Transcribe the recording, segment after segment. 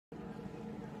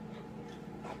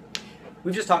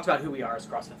We've just talked about who we are as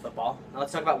CrossFit Football. Now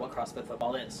let's talk about what CrossFit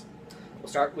Football is. We'll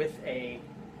start with a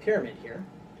pyramid here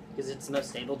because it's the most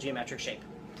stable geometric shape.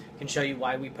 I can show you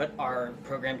why we put our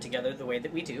program together the way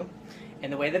that we do.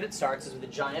 And the way that it starts is with a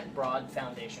giant, broad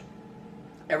foundation.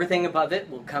 Everything above it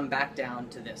will come back down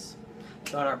to this.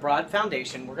 So on our broad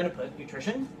foundation, we're going to put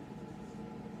nutrition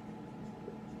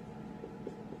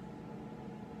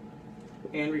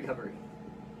and recovery.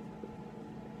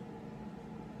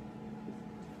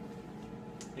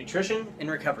 Nutrition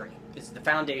and recovery is the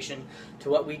foundation to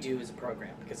what we do as a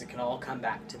program because it can all come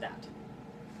back to that.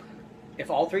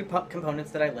 If all three components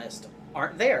that I list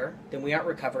aren't there, then we aren't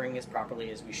recovering as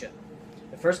properly as we should.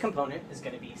 The first component is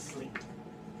going to be sleep.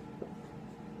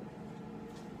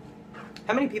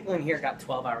 How many people in here got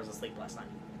 12 hours of sleep last night?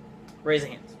 Raise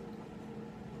your hands.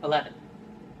 11,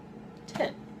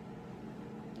 10,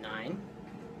 9,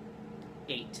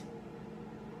 8,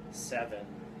 7,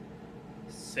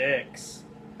 6.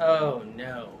 Oh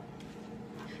no.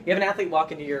 You have an athlete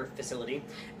walk into your facility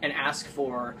and ask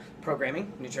for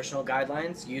programming, nutritional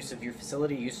guidelines, use of your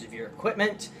facility, use of your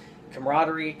equipment,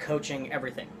 camaraderie, coaching,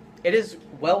 everything. It is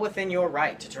well within your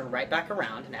right to turn right back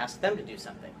around and ask them to do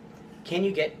something. Can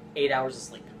you get 8 hours of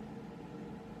sleep?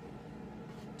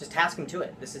 Just task them to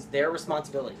it. This is their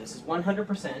responsibility. This is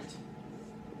 100%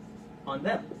 on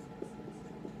them.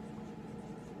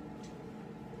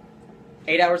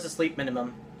 8 hours of sleep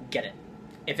minimum, get it.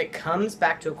 If it comes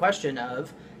back to a question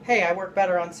of, hey, I work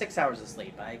better on 6 hours of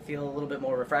sleep, I feel a little bit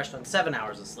more refreshed on 7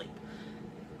 hours of sleep,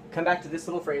 come back to this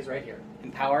little phrase right here,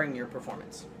 empowering your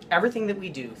performance. Everything that we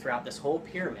do throughout this whole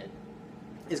pyramid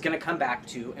is going to come back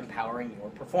to empowering your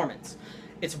performance.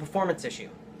 It's a performance issue.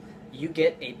 You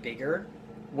get a bigger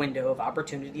window of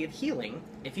opportunity of healing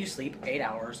if you sleep 8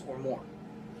 hours or more.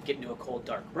 Get into a cold,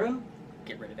 dark room,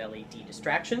 get rid of LED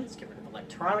distractions, get rid of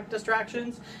electronic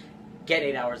distractions, get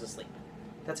 8 hours of sleep.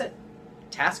 That's it.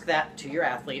 Task that to your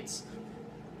athletes,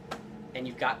 and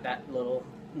you've got that little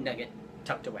nugget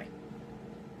tucked away.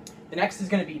 The next is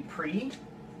going to be pre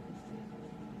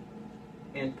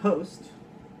and post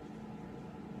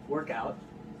workout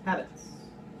habits.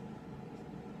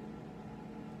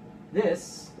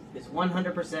 This is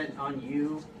 100% on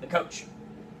you, the coach.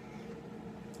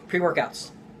 Pre-workouts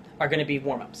are going to be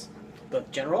warm-ups, both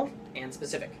general and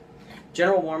specific.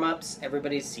 General warm-ups,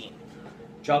 everybody's seen.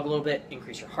 Jog a little bit,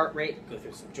 increase your heart rate, go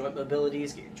through some joint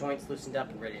mobilities, get your joints loosened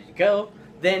up and ready to go,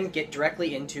 then get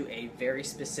directly into a very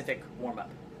specific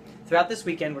warm-up. Throughout this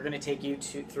weekend, we're going to take you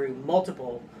through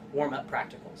multiple warm-up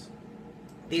practicals.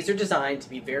 These are designed to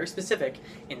be very specific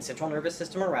in central nervous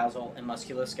system arousal and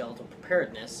musculoskeletal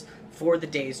preparedness for the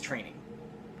day's training.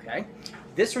 Okay?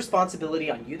 This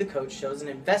responsibility on you, the coach, shows an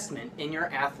investment in your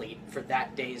athlete for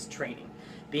that day's training.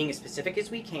 Being as specific as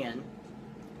we can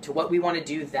to what we want to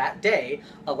do that day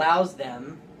allows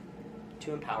them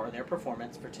to empower their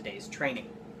performance for today's training.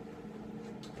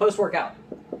 Post-workout.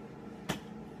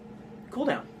 Cool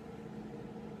down.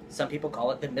 Some people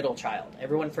call it the middle child.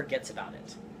 Everyone forgets about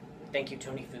it. Thank you,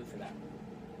 Tony Fu, for that.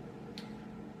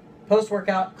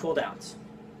 Post-workout cool downs.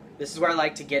 This is where I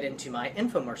like to get into my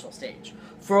infomercial stage.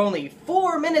 For only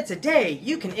 4 minutes a day,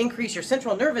 you can increase your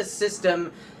central nervous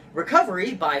system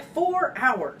recovery by 4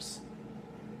 hours.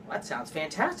 That sounds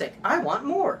fantastic. I want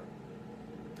more.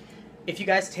 If you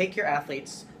guys take your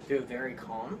athletes through a very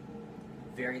calm,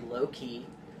 very low-key,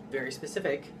 very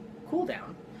specific cool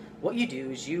down, what you do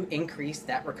is you increase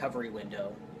that recovery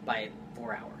window by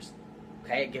 4 hours.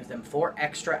 Okay, it gives them 4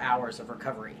 extra hours of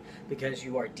recovery because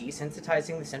you are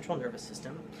desensitizing the central nervous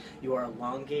system. You are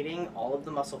elongating all of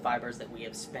the muscle fibers that we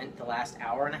have spent the last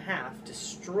hour and a half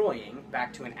destroying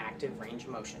back to an active range of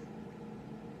motion.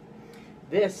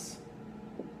 This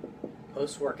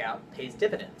post-workout pays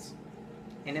dividends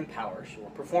and empowers your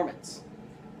performance.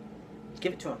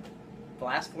 Give it to them. The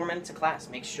last 4 minutes of class,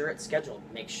 make sure it's scheduled.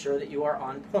 Make sure that you are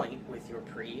on point with your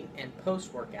pre- and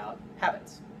post-workout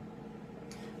habits.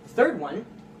 The third one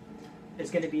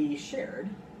is going to be shared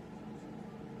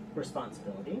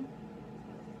responsibility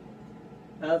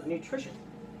of nutrition.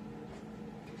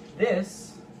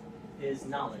 This is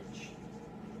knowledge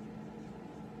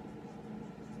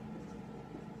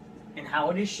and how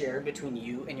it is shared between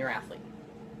you and your athlete.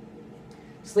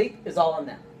 Sleep is all on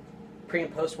them. Pre-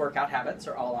 and post-workout habits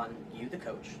are all on you, the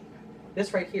coach.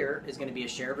 This right here is going to be a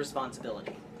shared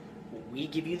responsibility. We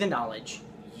give you the knowledge,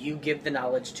 you give the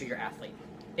knowledge to your athlete.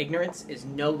 Ignorance is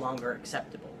no longer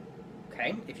acceptable.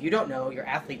 Okay? If you don't know, your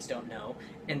athletes don't know,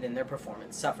 and then their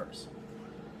performance suffers.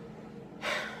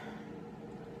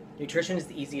 Nutrition is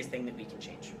the easiest thing that we can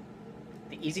change.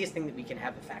 The easiest thing that we can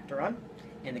have a factor on,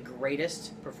 and the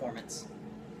greatest performance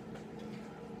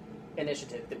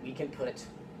initiative that we can put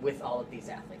with all of these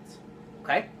athletes.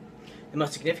 Okay? The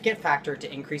most significant factor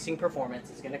to increasing performance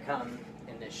is going to come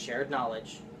in the shared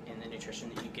knowledge in the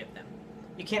nutrition that you give them.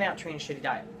 You can't out-train a shitty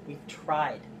diet. We've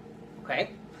tried.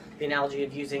 Okay? The analogy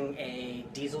of using a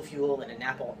diesel fuel and a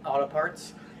Napa Auto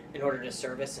Parts in order to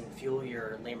service and fuel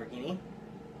your Lamborghini,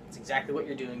 it's exactly what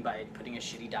you're doing by putting a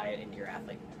shitty diet into your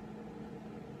athlete.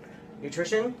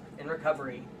 Nutrition and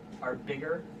recovery are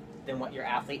bigger than what your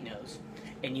athlete knows,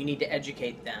 and you need to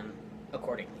educate them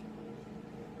accordingly.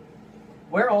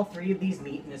 Where all three of these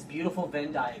meet in this beautiful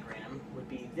Venn diagram would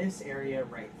be this area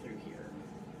right through here.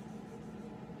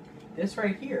 This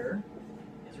right here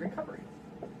is recovery.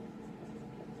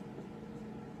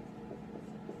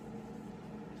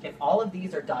 If all of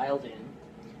these are dialed in,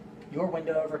 your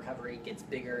window of recovery gets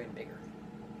bigger and bigger.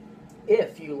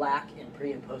 If you lack in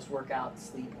pre- and post-workout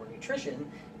sleep or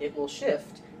nutrition, it will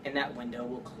shift and that window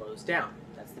will close down.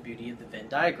 That's the beauty of the Venn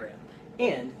diagram.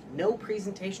 And no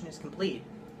presentation is complete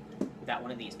without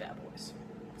one of these bad boys.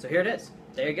 So here it is.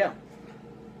 There you go.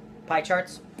 Pie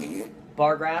charts,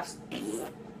 bar graphs,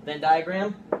 Venn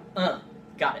diagram.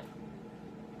 Got it.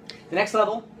 The next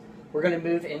level, we're going to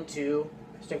move into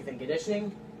strength and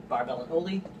conditioning, barbell and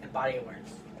oldie, and body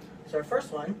awareness. So our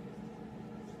first one,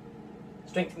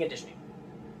 strength and conditioning.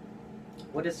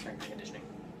 What is strength and conditioning?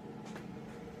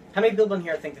 How many people in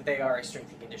here think that they are a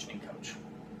strength and conditioning coach?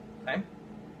 Okay?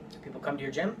 People come to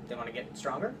your gym, they want to get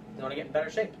stronger, they want to get in better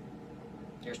shape.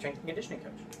 You're a strength and conditioning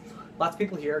coach. Lots of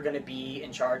people here are going to be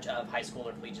in charge of high school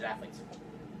or collegiate athletes.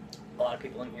 A lot of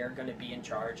people in here are going to be in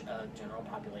charge of general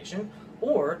population,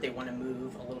 or they want to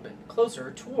move a little bit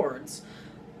closer towards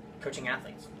coaching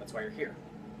athletes. That's why you're here.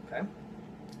 Okay?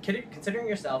 Considering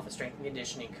yourself a strength and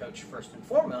conditioning coach first and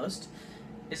foremost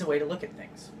is a way to look at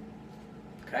things.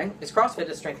 Okay? Is CrossFit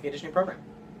a strength and conditioning program?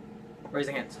 Raise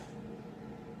your hands.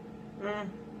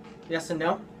 Yes and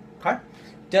no. Okay.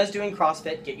 Does doing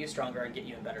CrossFit get you stronger and get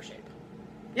you in better shape?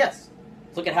 Yes.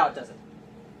 Let's look at how it does it.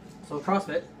 So with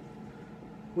CrossFit,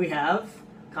 we have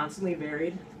constantly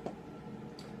varied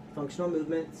functional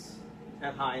movements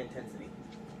at high intensity.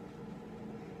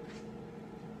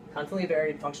 Constantly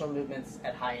varied functional movements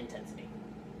at high intensity.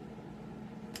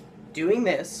 Doing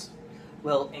this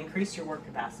will increase your work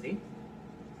capacity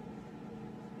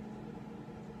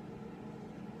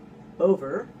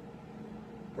over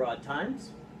broad times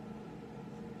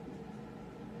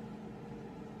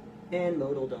and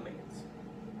modal domains.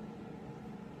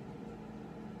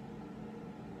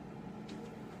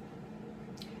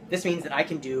 This means that I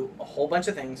can do a whole bunch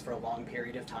of things for a long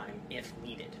period of time if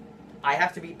needed. I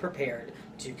have to be prepared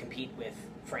to compete with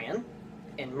Fran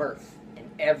and Murph and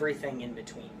everything in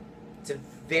between. It's a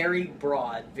very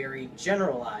broad, very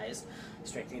generalized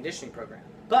strength and conditioning program,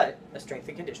 but a strength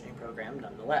and conditioning program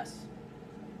nonetheless.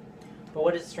 But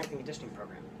what is a strength and conditioning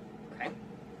program? Okay?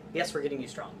 Yes, we're getting you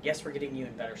strong. Yes, we're getting you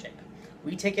in better shape.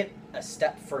 We take it a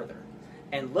step further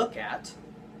and look at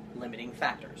limiting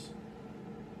factors.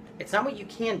 It's not what you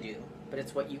can do, but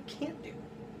it's what you can't do.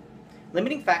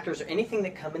 Limiting factors are anything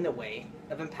that come in the way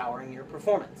of empowering your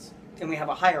performance, and we have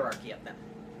a hierarchy of them.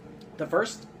 The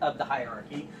first of the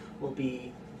hierarchy will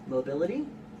be mobility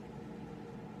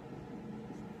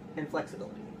and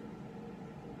flexibility.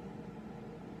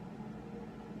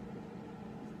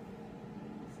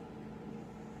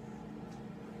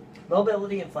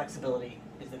 Mobility and flexibility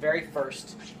is the very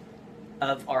first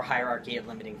of our hierarchy of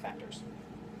limiting factors.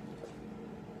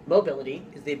 Mobility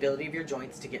is the ability of your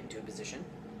joints to get into a position.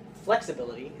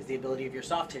 Flexibility is the ability of your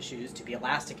soft tissues to be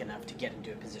elastic enough to get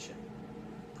into a position.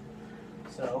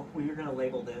 So we are going to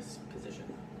label this position.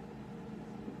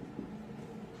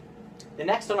 The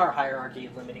next on our hierarchy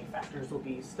of limiting factors will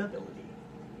be stability.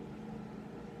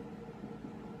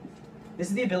 This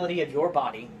is the ability of your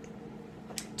body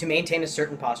to maintain a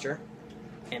certain posture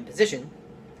and position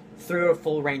through a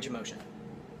full range of motion.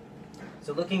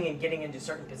 So looking and getting into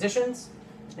certain positions,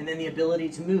 and then the ability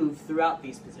to move throughout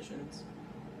these positions.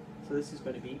 So this is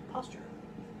going to be posture.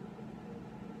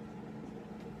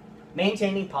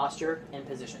 Maintaining posture and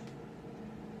position.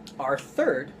 Our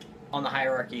third on the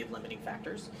hierarchy of limiting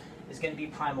factors is going to be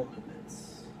primal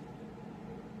movements.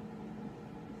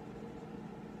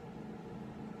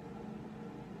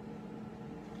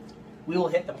 We will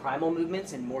hit the primal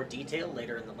movements in more detail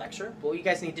later in the lecture, but what you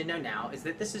guys need to know now is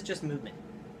that this is just movement.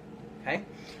 Okay?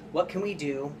 What can we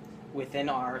do within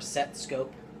our set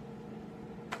scope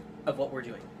of what we're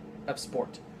doing, of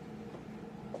sport?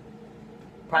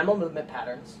 Primal movement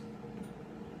patterns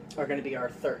are going to be our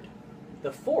third.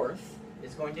 The fourth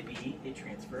is going to be a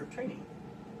transfer of training.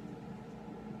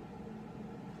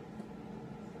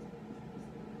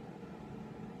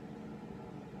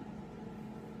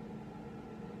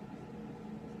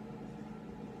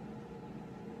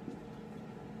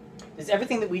 Does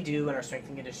everything that we do in our strength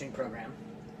and conditioning program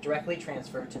directly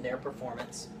transfer to their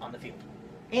performance on the field?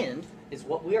 And is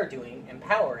what we are doing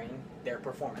empowering their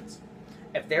performance?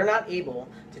 If they're not able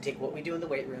to take what we do in the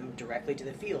weight room directly to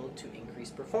the field to increase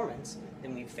performance,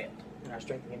 then we've failed. And our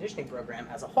strength and conditioning program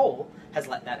as a whole has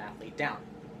let that athlete down.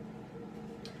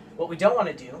 What we don't want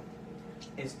to do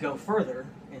is go further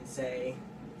and say,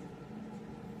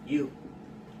 you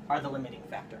are the limiting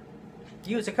factor.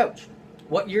 You as a coach,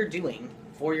 what you're doing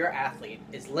for your athlete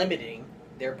is limiting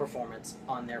their performance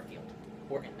on their field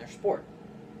or in their sport.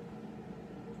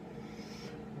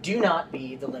 Do not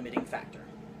be the limiting factor.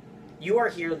 You are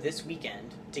here this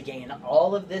weekend to gain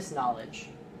all of this knowledge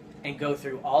and go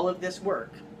through all of this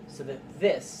work so that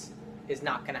this is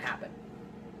not going to happen.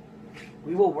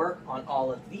 We will work on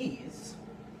all of these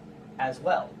as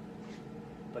well.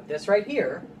 But this right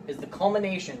here is the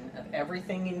culmination of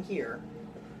everything in here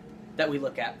that we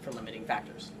look at for limiting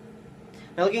factors.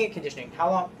 Now, looking at conditioning,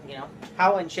 how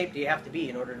in shape do you have to be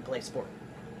in order to play sport?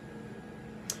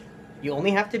 You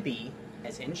only have to be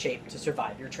as in shape to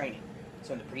survive your training.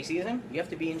 So in the preseason, you have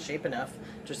to be in shape enough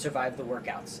to survive the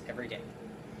workouts every day.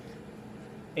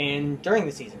 And during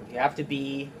the season, you have to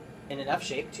be in enough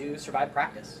shape to survive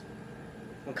practice.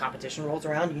 When competition rolls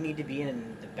around, you need to be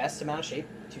in the best amount of shape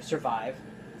to survive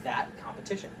that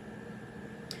competition.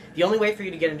 The only way for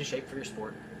you to get into shape for your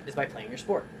sport is by playing your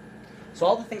sport. So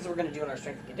all the things that we're going to do in our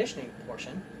strength and conditioning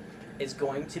portion is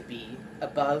going to be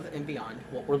above and beyond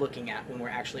what we're looking at when we're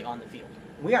actually on the field.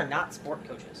 We are not sport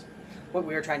coaches. What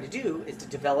we are trying to do is to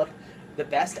develop the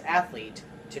best athlete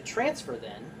to transfer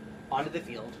then onto the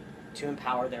field to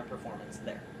empower their performance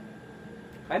there.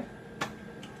 Okay?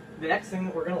 The next thing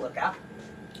that we're going to look at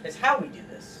is how we do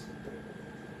this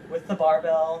with the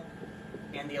barbell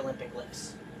and the Olympic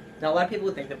lifts. Now, a lot of people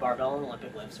would think that barbell and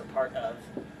Olympic lifts are part of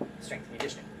strength and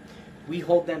conditioning. We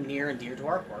hold them near and dear to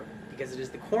our heart because it is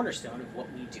the cornerstone of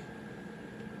what we do.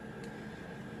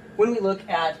 When we look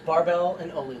at barbell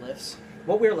and Oli lifts,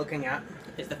 what we're looking at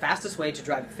is the fastest way to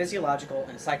drive physiological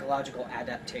and psychological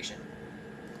adaptation.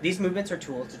 These movements are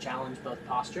tools to challenge both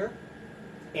posture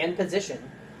and position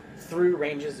through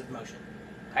ranges of motion.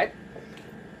 Okay?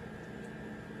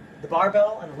 The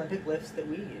barbell and Olympic lifts that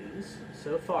we use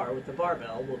so far with the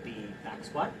barbell will be back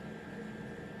squat,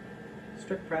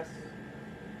 strict press,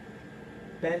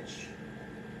 bench,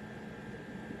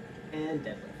 and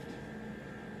deadlift.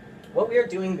 What we are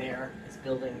doing there is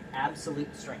building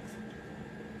absolute strength.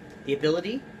 The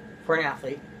ability for an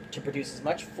athlete to produce as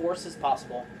much force as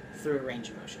possible through a range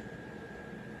of motion.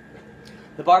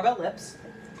 The barbell lifts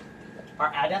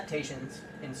are adaptations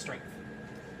in strength.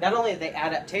 Not only are they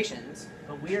adaptations,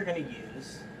 but we are going to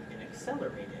use an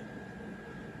accelerated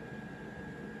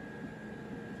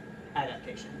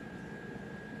adaptation.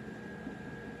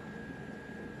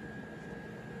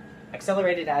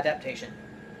 Accelerated adaptation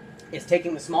is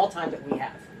taking the small time that we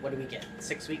have. What do we get?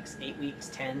 6 weeks, 8 weeks,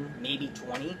 10, maybe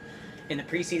 20 in the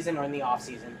preseason or in the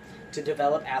off-season to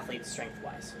develop athletes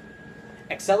strength-wise.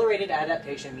 Accelerated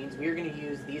adaptation means we're going to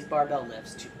use these barbell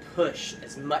lifts to push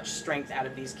as much strength out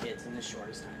of these kids in the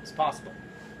shortest time as possible.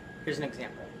 Here's an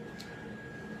example.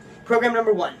 Program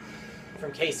number 1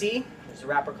 from KC. There's a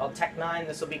rapper called Tech 9.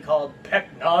 This will be called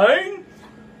Peck 9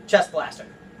 Chest Blaster.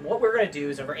 And what we're going to do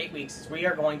is over 8 weeks is we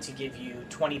are going to give you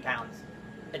 20 pounds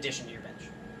addition to your bench.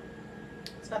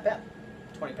 It's not bad,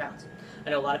 20 pounds. I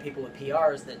know a lot of people with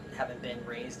PRs that haven't been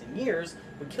raised in years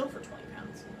would kill for 20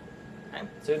 pounds. Okay?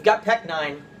 So we've got Peck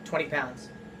 9, 20 pounds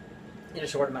in a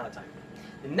short amount of time.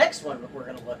 The next one that we're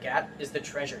going to look at is the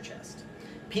treasure chest.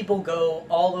 People go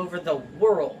all over the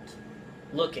world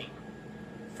looking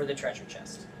for the treasure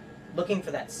chest, looking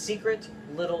for that secret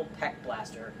little pec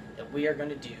blaster that we are going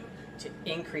to do to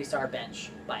increase our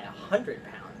bench by 100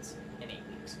 pounds in 8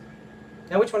 weeks.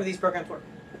 Now, which one of these programs worked?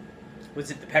 Was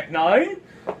it the Peck 9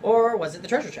 or was it the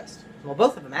treasure chest? Well,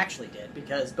 both of them actually did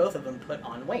because both of them put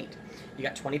on weight. You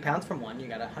got 20 pounds from one, you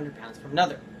got 100 pounds from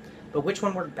another. But which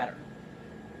one worked better?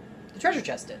 The treasure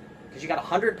chest did because you got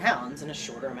 100 pounds in a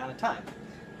shorter amount of time.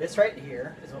 This right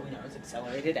here is what we know as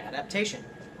accelerated adaptation.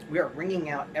 We are wringing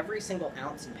out every single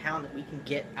ounce and pound that we can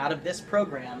get out of this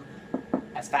program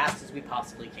as fast as we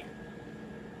possibly can.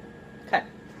 Okay.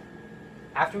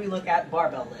 After we look at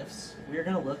barbell lifts, we're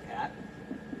going to look at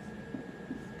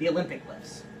the Olympic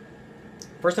lifts.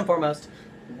 First and foremost,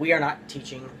 we are not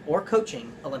teaching or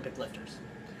coaching Olympic lifters.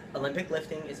 Olympic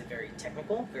lifting is a very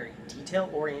technical, very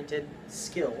detail-oriented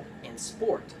skill and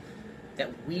sport that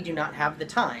we do not have the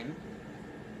time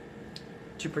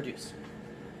to produce.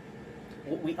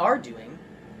 What we are doing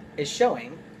is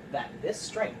showing that this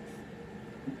strength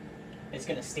is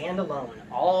going to stand alone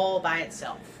all by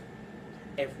itself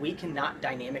if we cannot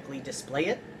dynamically display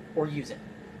it or use it.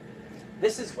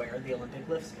 This is where the Olympic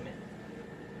lifts come in.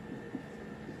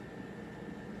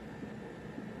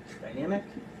 Dynamic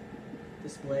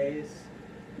displays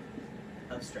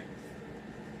of strength.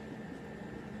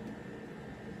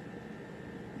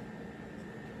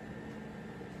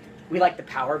 We like the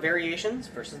power variations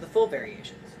versus the full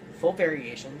variations. Full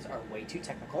variations are way too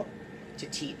technical to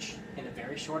teach in a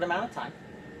very short amount of time,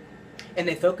 and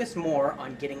they focus more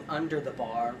on getting under the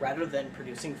bar rather than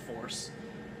producing force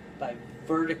by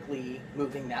vertically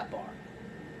moving that bar.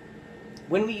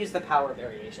 When we use the power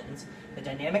variations, the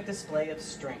dynamic display of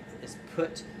strength is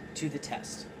put to the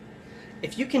test.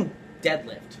 If you can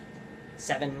deadlift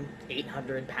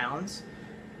 700-800 pounds,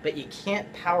 but you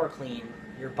can't power clean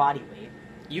your body weight,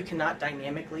 you cannot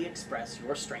dynamically express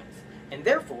your strength, and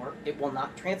therefore it will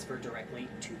not transfer directly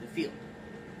to the field.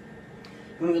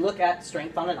 When we look at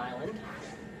strength on an island,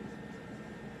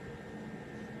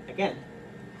 again,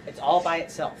 it's all by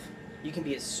itself. You can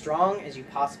be as strong as you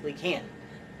possibly can,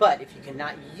 but if you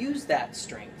cannot use that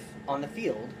strength on the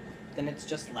field, then it's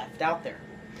just left out there.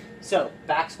 So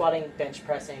back squatting, bench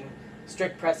pressing,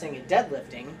 strict pressing, and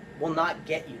deadlifting will not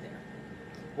get you there.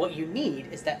 What you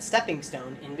need is that stepping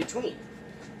stone in between.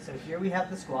 So here we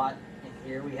have the squat, and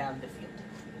here we have the field.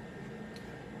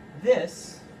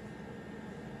 This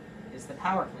is the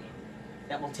power clean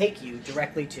that will take you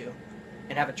directly to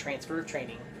and have a transfer of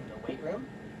training from the weight room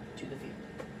to the field.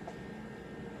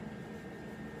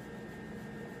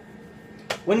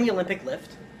 When we Olympic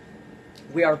lift,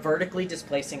 we are vertically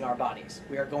displacing our bodies.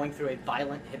 We are going through a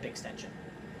violent hip extension.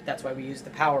 That's why we use the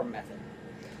power method.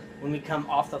 When we come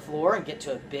off the floor and get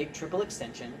to a big triple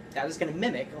extension, that is going to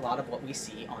mimic a lot of what we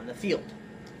see on the field.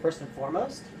 First and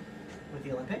foremost, with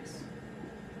the Olympics,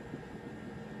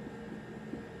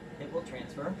 it will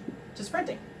transfer to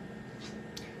sprinting.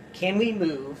 Can we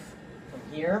move from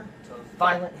here to a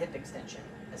violent hip extension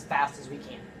as fast as we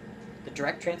can? The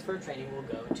direct transfer training will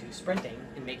go to sprinting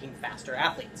and making faster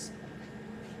athletes.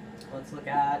 Let's look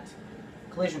at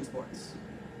collision sports.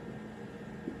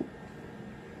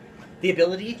 The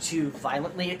ability to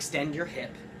violently extend your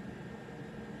hip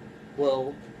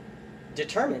will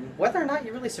determine whether or not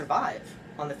you really survive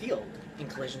on the field in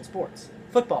collision sports.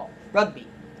 Football, rugby,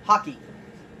 hockey.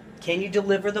 Can you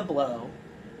deliver the blow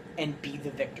and be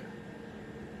the victor?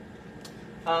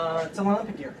 It's an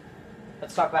Olympic year.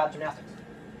 Let's talk about gymnastics.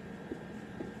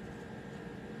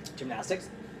 Gymnastics,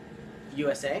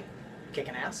 USA,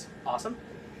 kicking ass, awesome.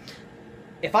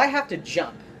 If I have to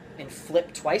jump and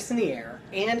flip twice in the air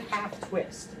and half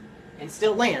twist and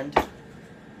still land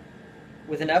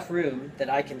with enough room that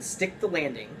I can stick the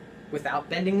landing without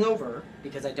bending over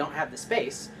because I don't have the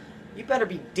space, you better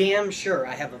be damn sure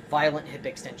I have a violent hip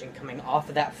extension coming off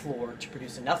of that floor to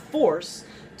produce enough force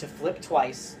to flip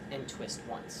twice and twist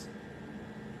once.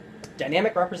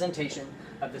 Dynamic representation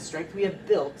of the strength we have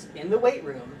built in the weight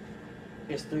room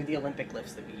is through the Olympic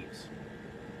lifts that we use.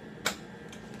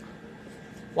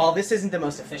 While this isn't the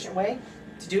most efficient way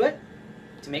to do it,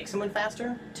 to make someone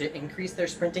faster, to increase their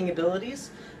sprinting abilities,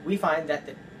 we find that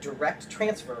the direct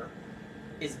transfer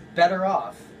is better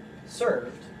off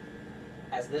served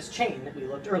as this chain that we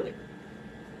looked earlier,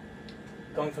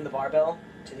 going from the barbell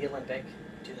to the Olympic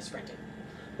to the sprinting.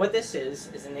 What this is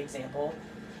an example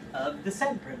of the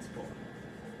SAID principle.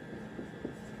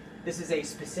 This is a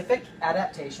specific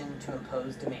adaptation to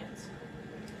impose demands.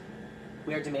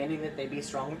 We are demanding that they be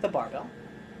strong with the barbell.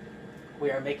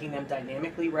 We are making them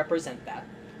dynamically represent that,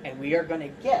 and we are going to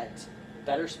get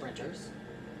better sprinters,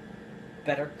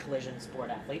 better collision sport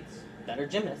athletes, better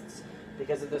gymnasts,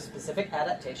 because of the specific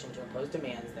adaptation to impose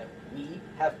demands that we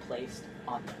have placed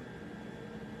on them.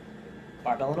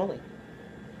 Barbell and only.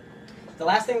 The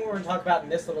last thing we're going to talk about in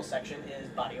this little section is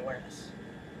body awareness.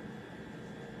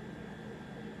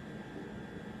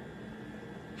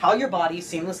 How your body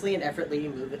seamlessly and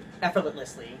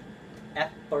effortlessly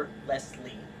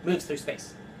moves through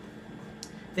space.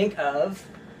 Think of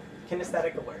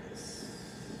kinesthetic awareness.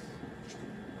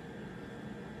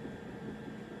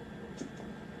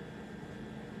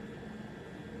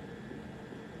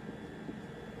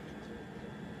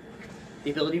 The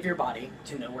ability of your body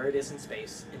to know where it is in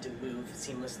space and to move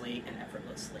seamlessly and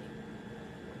effortlessly.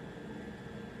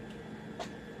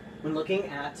 When looking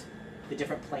at the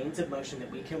different planes of motion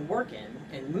that we can work in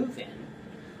and move in,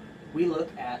 we look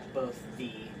at both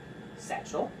the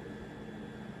sagittal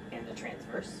and the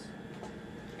transverse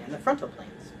and the frontal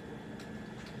planes.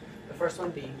 The first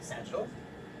one being sagittal.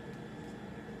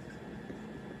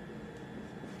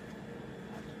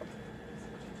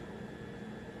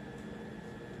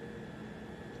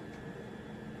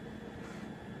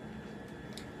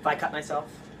 If I cut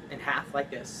myself, in half like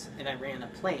this, and I ran a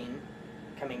plane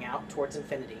coming out towards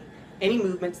infinity, any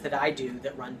movements that I do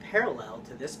that run parallel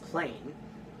to this plane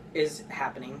is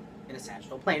happening in a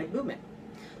sagittal plane of movement.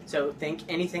 So think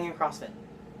anything in CrossFit.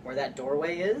 Where that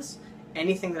doorway is,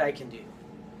 anything that I can do.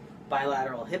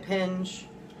 Bilateral hip hinge,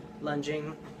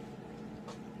 lunging,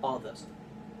 all of those.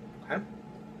 Okay?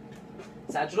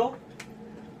 Sagittal,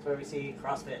 that's where we see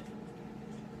CrossFit.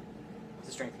 It's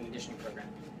a strength and conditioning program.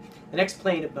 The next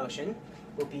plane of motion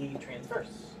will be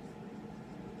transverse.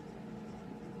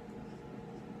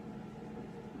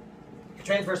 The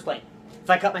transverse plane. If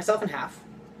I cut myself in half,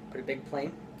 put a big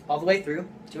plane all the way through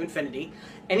to infinity,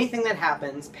 anything that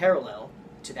happens parallel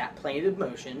to that plane of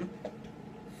motion,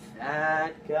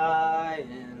 fat guy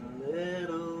in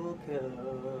little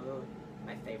coat,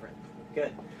 my favorite.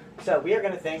 Good. So we are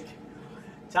going to think,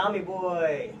 Tommy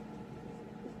boy.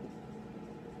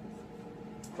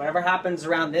 Whatever happens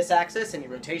around this axis, any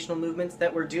rotational movements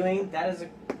that we're doing, that is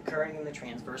occurring in the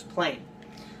transverse plane.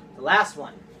 The last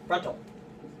one, frontal.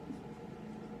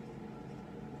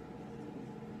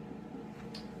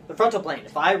 The frontal plane,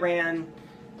 if I ran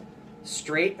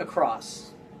straight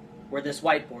across where this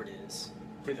whiteboard is,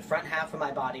 through the front half of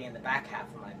my body and the back half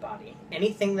of my body,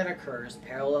 anything that occurs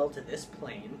parallel to this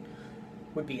plane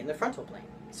would be in the frontal plane.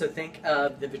 So think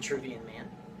of the Vitruvian Man.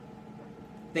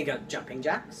 Think of jumping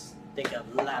jacks. Think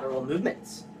of lateral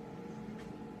movements.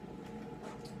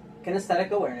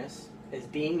 Kinesthetic awareness is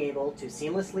being able to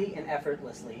seamlessly and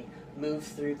effortlessly move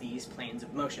through these planes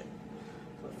of motion.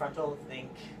 So the frontal, think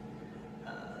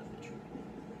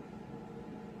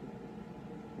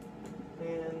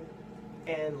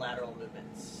and lateral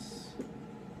movements.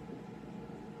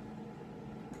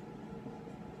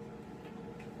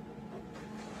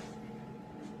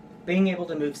 Being able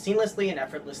to move seamlessly and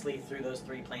effortlessly through those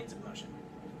three planes of motion.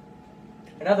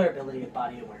 Another ability of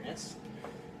body awareness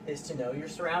is to know your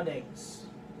surroundings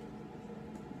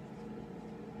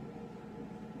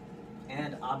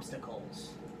and obstacles.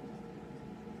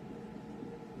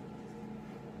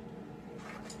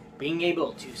 Being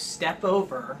able to step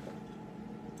over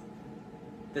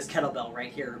this kettlebell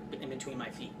right here in between my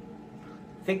feet.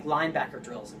 Think linebacker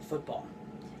drills in football.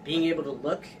 Being able to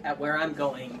look at where I'm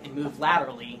going and move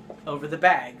laterally over the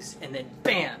bags and then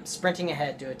bam, sprinting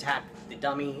ahead to attack the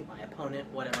dummy, my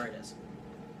opponent, whatever it is.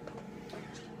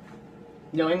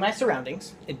 Knowing my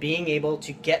surroundings and being able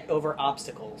to get over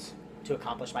obstacles to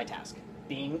accomplish my task.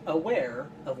 Being aware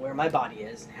of where my body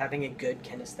is, having a good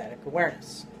kinesthetic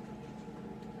awareness.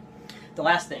 The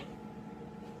last thing.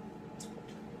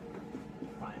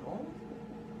 Primal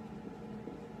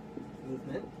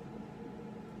movement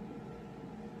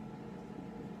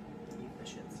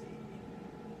efficiency.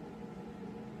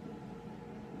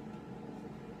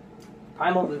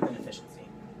 Primal movement efficiency.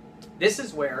 This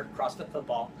is where CrossFit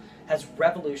football has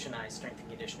revolutionized strength and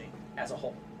conditioning as a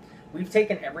whole. We've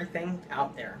taken everything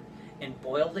out there and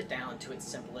boiled it down to its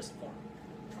simplest form.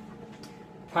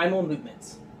 Primal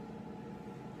movements.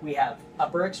 We have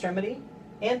upper extremity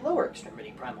and lower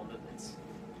extremity primal movements.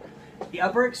 The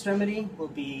upper extremity will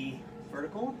be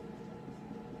vertical,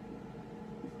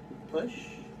 push,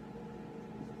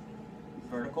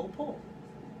 vertical pull.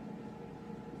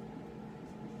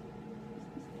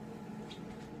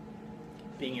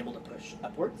 Being able to push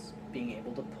upwards, being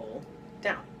able to pull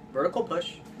down. Vertical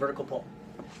push, vertical pull.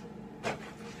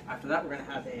 After that, we're going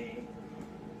to have a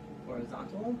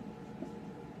horizontal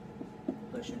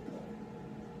push and pull.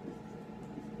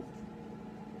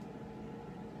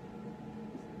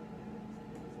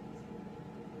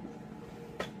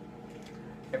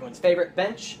 Everyone's favorite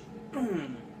bench,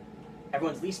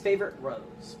 everyone's least favorite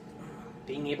rows.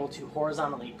 Being able to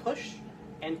horizontally push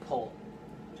and pull.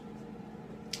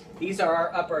 These are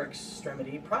our upper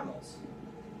extremity primals.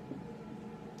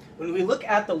 When we look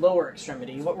at the lower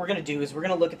extremity, what we're going to do is we're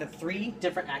going to look at the three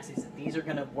different axes that these are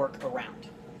going to work around.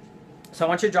 So I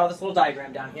want you to draw this little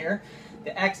diagram down here.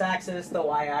 The x-axis, the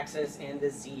y-axis, and the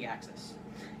z-axis.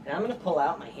 And I'm going to pull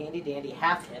out my handy dandy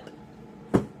half hip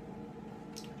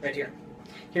right here.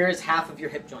 Here is half of your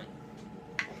hip joint.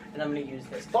 And I'm going to use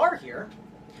this bar here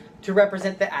to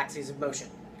represent the axes of motion.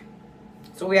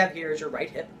 So what we have here is your right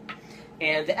hip.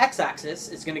 And the x-axis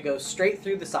is going to go straight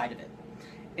through the side of it.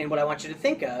 And what I want you to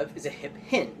think of is a hip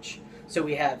hinge. So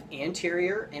we have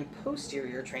anterior and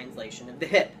posterior translation of the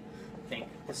hip. Think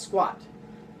the squat.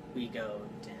 We go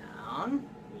down,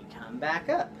 we come back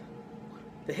up.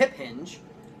 The hip hinge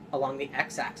along the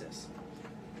x-axis.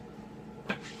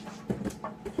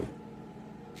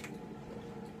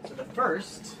 So the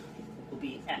first will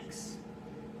be x,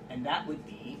 and that would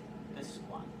be the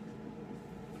squat.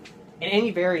 And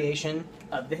any variation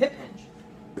of the hip hinge.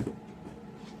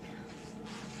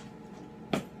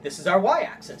 This is our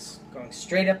y-axis, going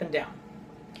straight up and down.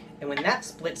 And when that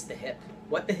splits the hip,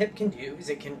 what the hip can do is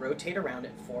it can rotate around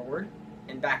it forward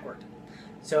and backward.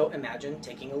 So imagine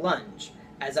taking a lunge.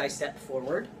 As I step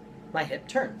forward, my hip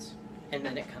turns, and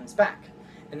then it comes back.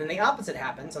 And then the opposite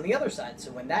happens on the other side.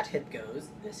 So when that hip goes,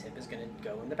 this hip is going to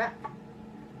go in the back.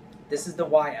 This is the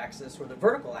y-axis, or the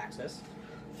vertical axis,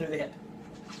 through the hip.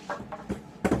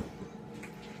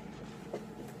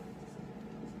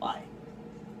 Y.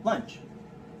 Lunge.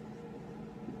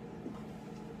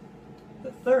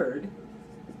 The third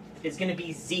is going to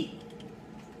be Z.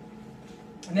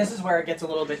 And this is where it gets a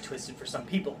little bit twisted for some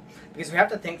people, because we have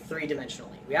to think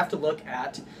three-dimensionally. We have to look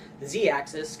at the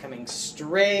Z-axis coming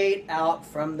straight out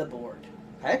from the board.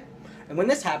 Okay? And when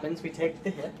this happens, we take the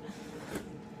hip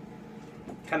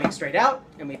coming straight out,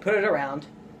 and we put it around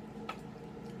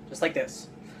just like this.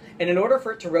 And in order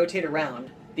for it to rotate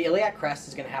around, the iliac crest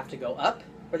is going to have to go up,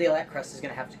 or the iliac crest is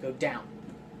going to have to go down.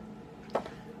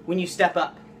 When you step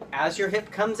up, as your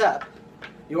hip comes up,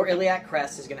 your iliac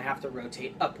crest is going to have to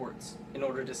rotate upwards in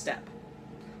order to step.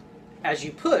 As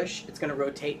you push, it's going to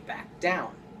rotate back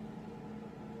down.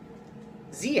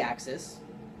 Z-axis,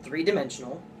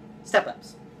 three-dimensional,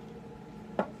 step-ups.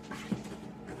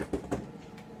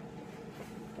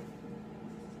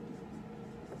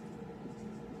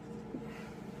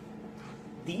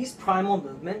 These primal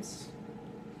movements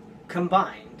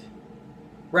combined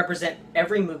represent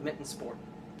every movement in sport,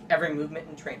 every movement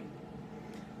in training.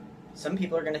 Some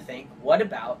people are going to think, what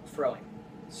about throwing?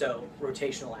 So,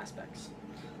 rotational aspects.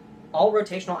 All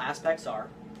rotational aspects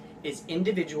is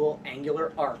individual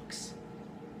angular arcs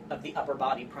of the upper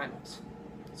body primals.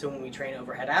 So when we train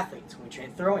overhead athletes, when we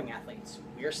train throwing athletes,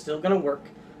 we are still going to work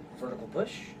vertical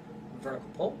push, vertical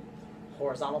pull,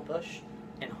 horizontal push,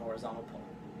 and horizontal pull.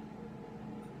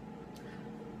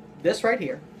 This right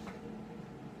here,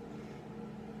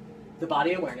 the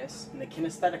body awareness and the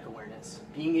kinesthetic awareness,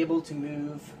 being able to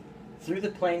move through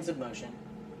the planes of motion,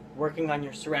 working on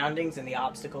your surroundings and the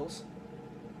obstacles,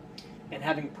 and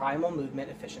having primal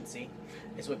movement efficiency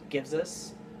is what gives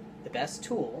us the best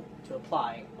tool to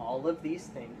apply all of these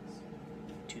things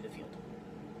to the field.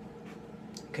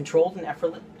 Controlled and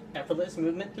effortless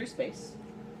movement through space,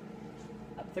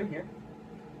 up through here,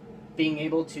 being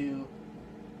able to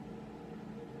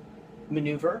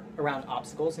maneuver around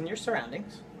obstacles in your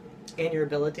surroundings, and your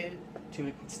ability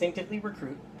to instinctively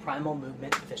recruit primal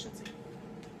movement efficiency.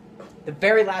 The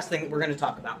very last thing that we're going to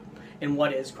talk about in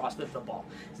what is CrossFit football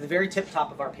is the very tip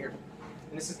top of our pyramid,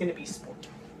 and this is going to be sport.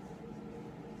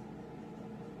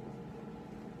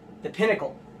 The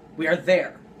pinnacle. We are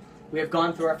there. We have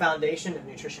gone through our foundation of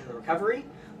nutrition and recovery.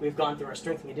 We've gone through our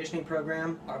strength and conditioning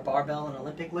program, our barbell and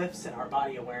Olympic lifts, and our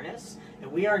body awareness,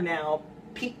 and we are now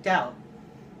peaked out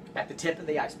at the tip of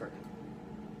the iceberg.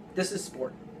 This is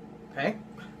sport. Okay?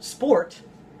 Sport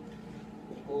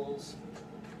equals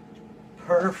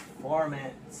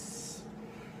performance.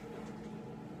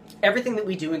 Everything that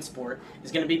we do in sport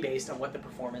is going to be based on what the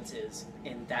performance is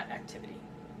in that activity.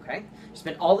 Okay? We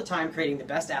spend all the time creating the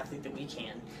best athlete that we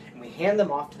can, and we hand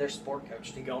them off to their sport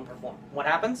coach to go and perform. What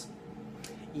happens?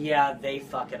 Yeah, they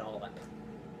fuck it all up.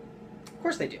 Of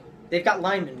course they do. They've got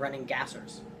linemen running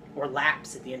gassers or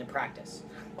laps at the end of practice.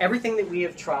 Everything that we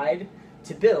have tried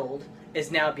to build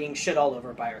is now being shit all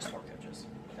over by our sport coaches.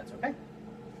 That's okay.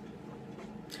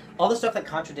 All the stuff that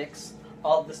contradicts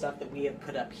all of the stuff that we have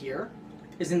put up here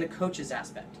is in the coach's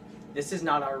aspect. This is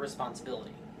not our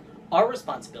responsibility. Our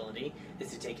responsibility is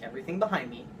to take everything behind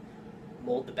me,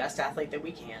 mold the best athlete that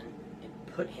we can, and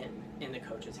put him in the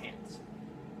coach's hands.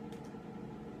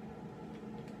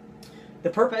 The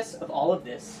purpose of all of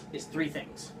this is three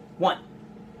things. One,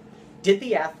 did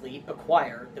the athlete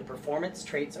acquire the performance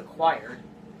traits acquired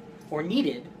or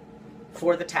needed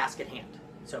for the task at hand?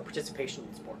 So participation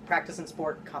in sport, practice in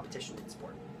sport, competition in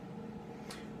sport.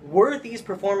 Were these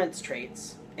performance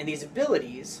traits and these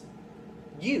abilities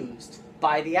used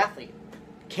by the athlete?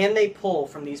 Can they pull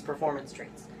from these performance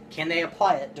traits? Can they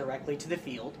apply it directly to the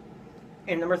field?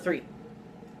 And number three,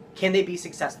 can they be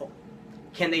successful?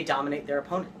 Can they dominate their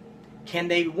opponent? Can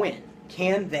they win?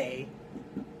 Can they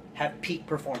have peak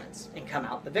performance and come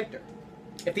out the victor?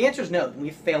 If the answer is no, then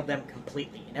we've failed them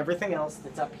completely, and everything else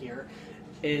that's up here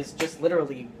is just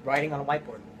literally writing on a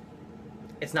whiteboard.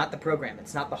 It's not the program.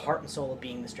 It's not the heart and soul of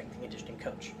being the strength and conditioning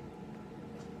coach.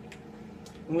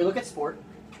 When we look at sport,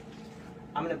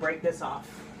 I'm going to break this off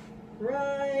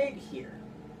right here.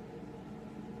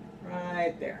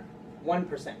 Right there.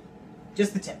 1%.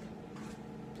 Just the tip.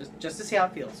 Just to see how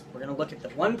it feels. We're going to look at the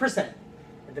 1%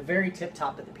 at the very tip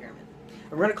top of the pyramid.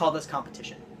 And we're going to call this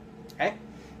competition. Okay?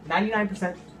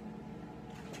 99%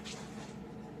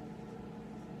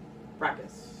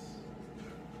 practice.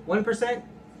 1%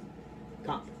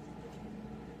 comp.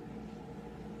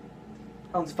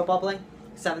 How long's a football play?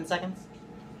 7 seconds.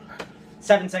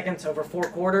 7 seconds over 4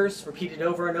 quarters, repeated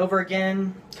over and over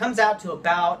again, comes out to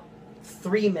about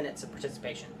 3 minutes of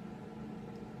participation.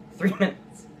 3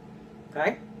 minutes.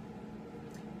 Okay?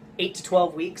 8 to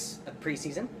 12 weeks of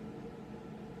preseason.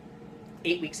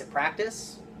 8 weeks of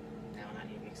practice. No, not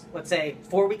 8 weeks. Let's say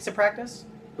 4 weeks of practice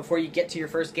before you get to your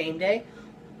first game day.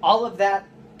 All of that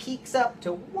peaks up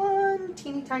to one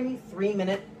teeny tiny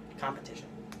 3-minute competition.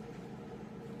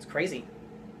 It's crazy.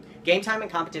 Game time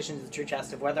and competition is the true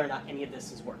test of whether or not any of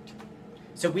this has worked.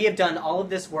 So we have done all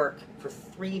of this work for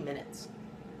 3 minutes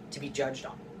to be judged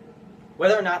on.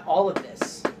 Whether or not all of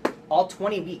this, all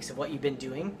 20 weeks of what you've been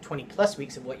doing, 20 plus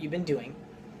weeks of what you've been doing,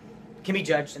 can be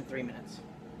judged in 3 minutes.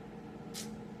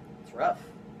 It's rough.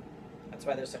 That's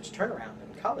why there's such turnaround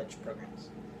in college programs.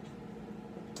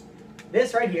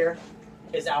 This right here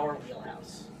is our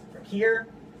wheelhouse. From here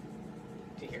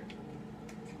to here.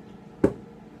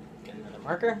 Get another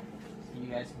marker so you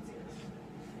guys can see this.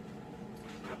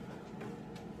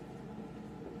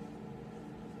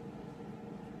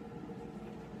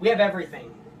 We have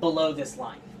everything below this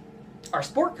line. Our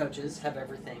sport coaches have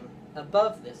everything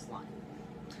above this line.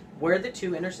 Where the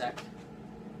two intersect,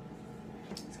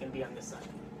 it's going to be on this side.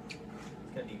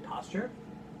 It's going to be posture.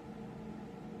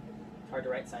 Hard to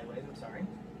write sideways, I'm sorry.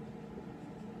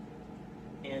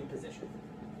 And position.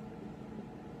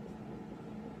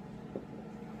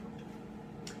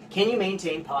 Can you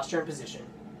maintain posture and position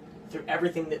through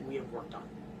everything that we have worked on?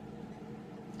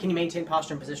 Can you maintain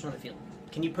posture and position on the field?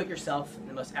 Can you put yourself in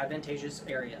the most advantageous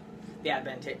area, the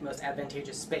most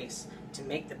advantageous space to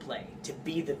make the play, to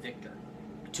be the victor,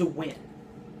 to win?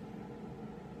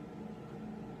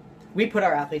 We put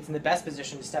our athletes in the best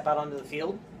position to step out onto the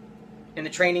field, and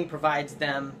the training provides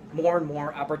them more and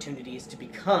more opportunities to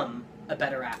become a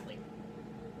better athlete.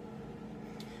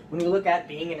 When we look at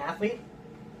being an athlete,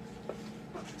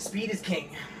 speed is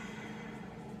king.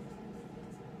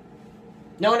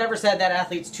 No one ever said that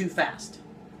athlete's too fast.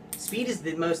 Speed is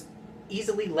the most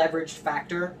easily leveraged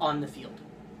factor on the field.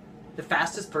 The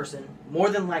fastest person, more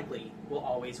than likely, will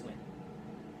always win.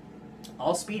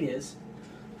 All speed is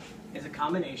a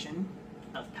combination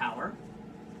of power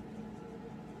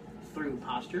through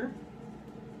posture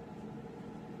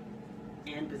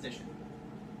and position.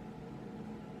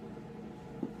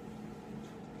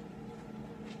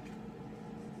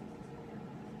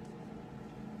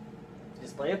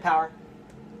 Display of power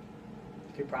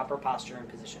through proper posture and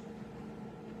position.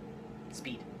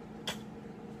 Speed.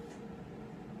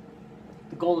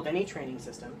 The goal of any training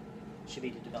system should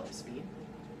be to develop speed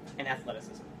and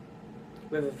athleticism.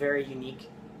 We have a very unique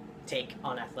take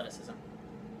on athleticism.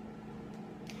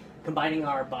 Combining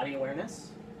our body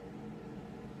awareness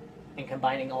and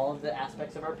combining all of the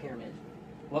aspects of our pyramid,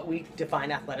 what we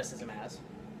define athleticism as,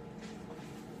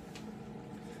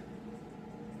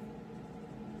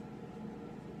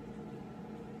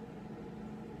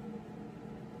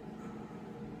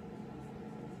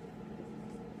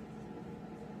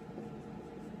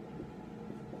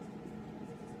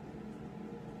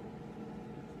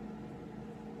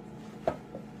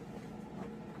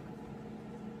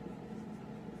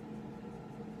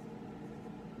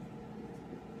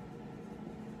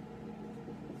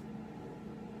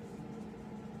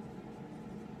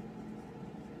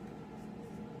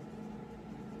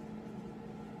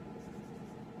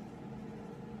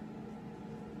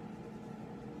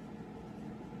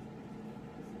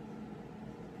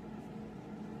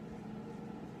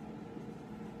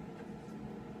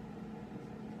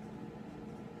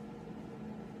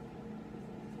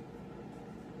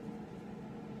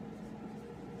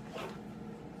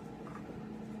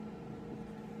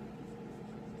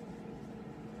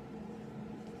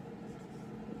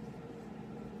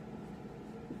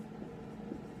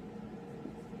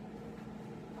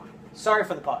 sorry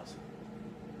for the pause.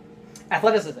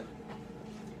 Athleticism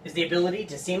is the ability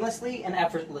to seamlessly and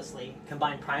effortlessly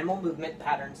combine primal movement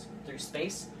patterns through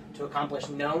space to accomplish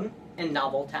known and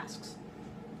novel tasks.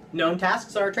 Known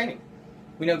tasks are our training.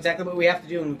 We know exactly what we have to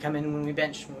do when we come in, when we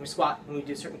bench, when we squat, when we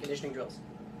do certain conditioning drills.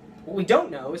 What we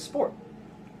don't know is sport.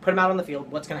 Put them out on the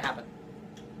field, what's going to happen?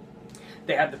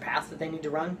 They have the paths that they need to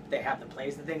run, they have the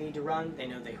plays that they need to run, they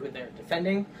know who they're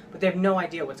defending, but they have no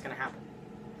idea what's going to happen.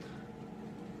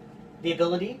 The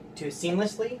ability to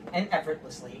seamlessly and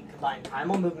effortlessly combine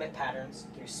primal movement patterns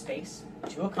through space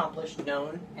to accomplish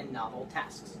known and novel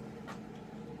tasks.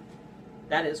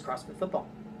 That is CrossFit football.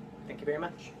 Thank you very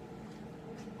much.